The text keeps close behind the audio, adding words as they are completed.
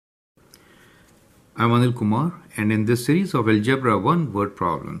I'm Anil Kumar, and in this series of Algebra 1 word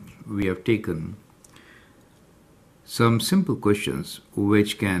problems, we have taken some simple questions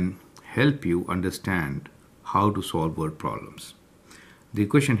which can help you understand how to solve word problems. The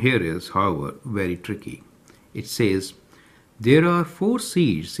question here is, however, very tricky. It says, there are 4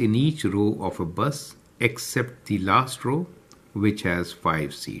 seats in each row of a bus except the last row, which has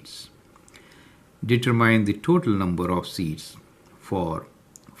 5 seats. Determine the total number of seats for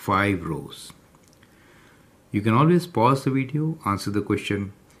 5 rows. You can always pause the video, answer the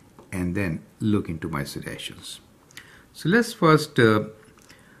question, and then look into my suggestions. So let's first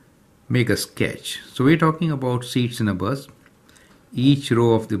make a sketch. So we're talking about seats in a bus. Each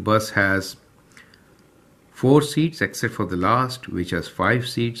row of the bus has 4 seats except for the last, which has 5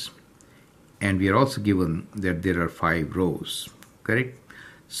 seats. And we are also given that there are 5 rows, correct?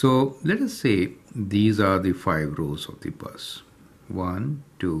 So let us say these are the 5 rows of the bus. 1,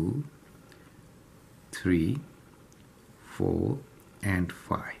 2, 3, 4, and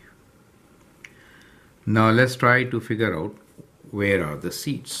 5. Now let's try to figure out where are the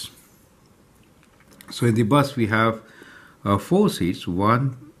seats. So in the bus we have 4 seats.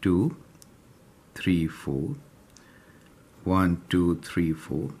 1, 2, 3, 4. 1, 2, 3,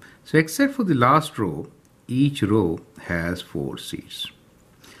 4. So except for the last row, each row has 4 seats.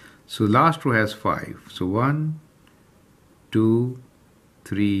 So last row has 5. So 1, 2,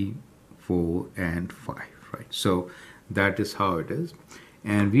 3, 4, and 5. Right. So that is how it is.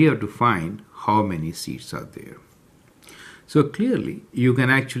 And we have to find how many seats are there. So clearly you can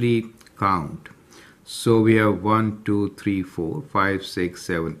actually count. So we have 1, 2, 3, 4, 5, 6,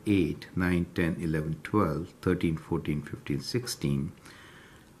 7, 8, 9, 10, 11, 12, 13, 14, 15, 16,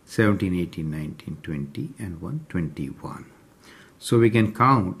 17, 18, 19, 20, and 1, 21. So we can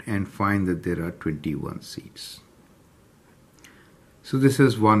count and find that there are 21 seats. So this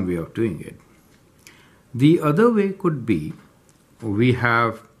is one way of doing it. The other way could be, we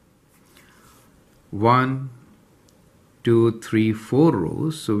have 1, 2, 3, 4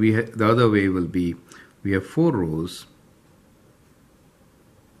 rows. So the other way will be, we have 4 rows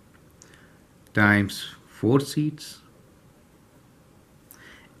times 4 seats,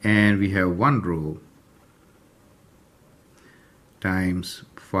 and we have 1 row times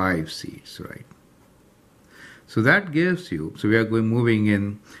 5 seats, right? So that gives you, so we are moving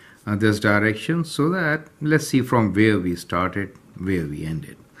in this direction, so that let's see from where we started, where we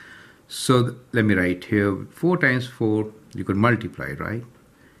ended. So let me write here, 4 times 4, you could multiply, right,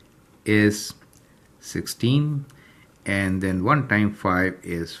 is 16, and then 1 times 5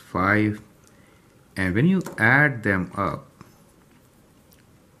 is 5, and when you add them up,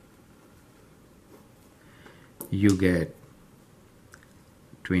 you get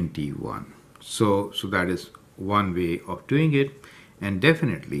 21. So that is one way of doing it, and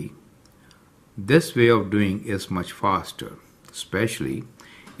definitely this way of doing is much faster, especially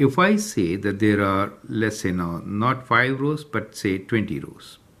if I say that there are, let's say now, not 5 rows, but say 20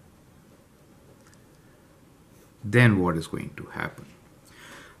 rows. Then what is going to happen?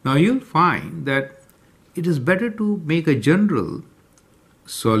 Now you'll find that it is better to make a general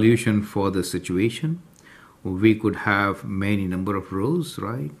solution for the situation. We could have many number of rows,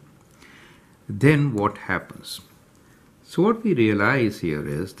 right? Then what happens? So what we realize here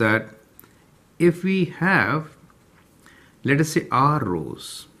is that if we have, let us say, r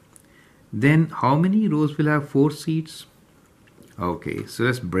rows, then how many rows will have 4 seats? Okay, so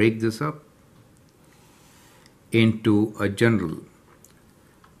let's break this up into a general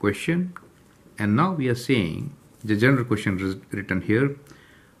question. And now we are saying, the general question is written here,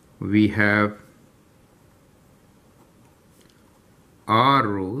 we have r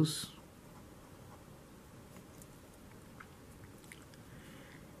rows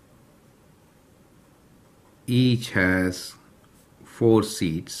each has 4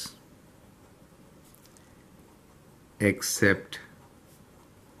 seats except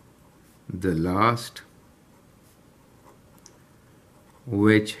the last,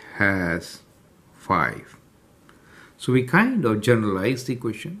 which has 5. So we kind of generalize the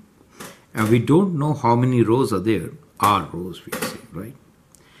question, and we don't know how many rows are there. R rows, we say, right?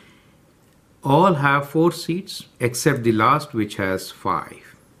 All have 4 seats except the last, which has 5.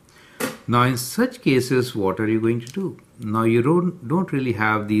 Now in such cases, what are you going to do? Now you don't really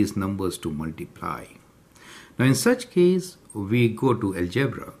have these numbers to multiply. Now in such case, we go to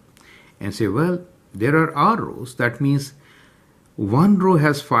algebra and say, well, there are r rows. That means 1 row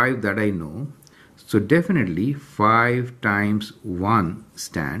has 5, that I know. So definitely 5 times 1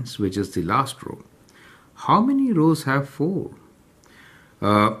 stands, which is the last row. How many rows have 4?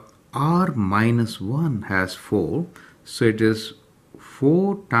 R minus 1 has 4, so it is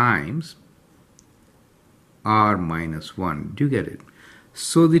 4 times r minus 1. Do you get it?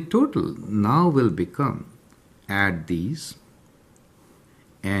 So the total now will become, add these,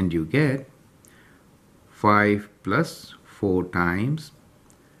 and you get 5 plus 4 times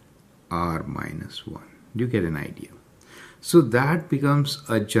r minus 1. Do you get an idea? So that becomes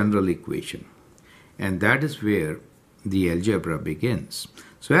a general equation, and that is where the algebra begins.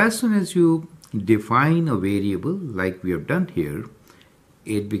 So as soon as you define a variable like we have done here,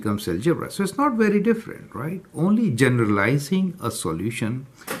 it becomes algebra. So it's not very different, right? Only generalizing a solution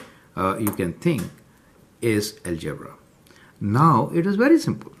you can think is algebra. Now it is very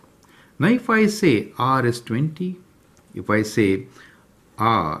simple. Now if I say r is 20, if I say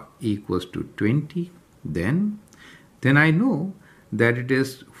r equals to 20, then I know that it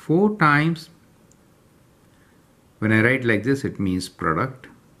is 4 times, when I write like this, it means product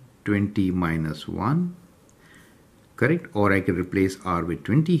 20 minus 1, correct? Or I can replace r with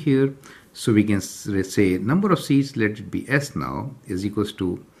 20 here. So we can say number of seats, let it be s now, is equals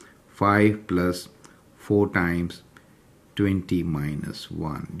to 5 plus 4 times 20 minus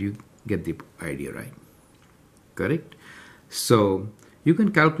 1. Do you get the idea, right? Correct? So you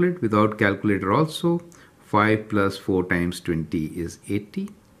can calculate without calculator also. 5 plus 4 times 20 is 80,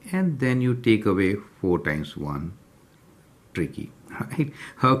 and then you take away 4 times 1. Tricky, right?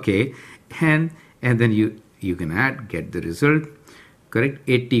 Okay, and then you can add, get the result, correct?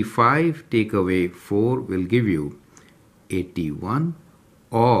 85 take away 4 will give you 81,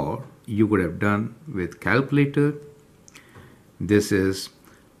 or you could have done with calculator. This is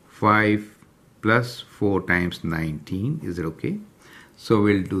 5 plus 4 times 19. Is it okay? So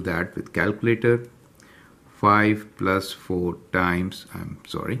we'll do that with calculator. 5 plus 4 times,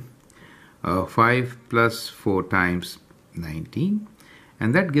 5 plus 4 times 19,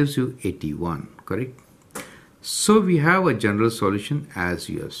 and that gives you 81, correct? So we have a general solution as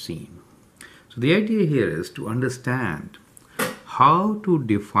you have seen. So the idea here is to understand how to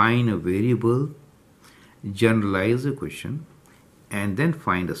define a variable, generalize a question, and then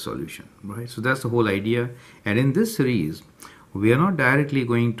find a solution, right? So that's the whole idea. And in this series, we are not directly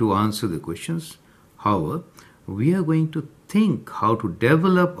going to answer the questions. However, we are going to think how to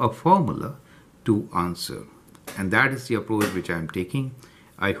develop a formula to answer. And that is the approach which I am taking.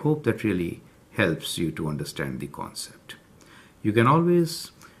 I hope that really helps you to understand the concept. You can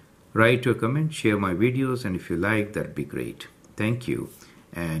always write your comment, share my videos, and if you like, that'd be great. Thank you,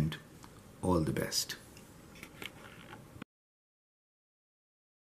 and all the best.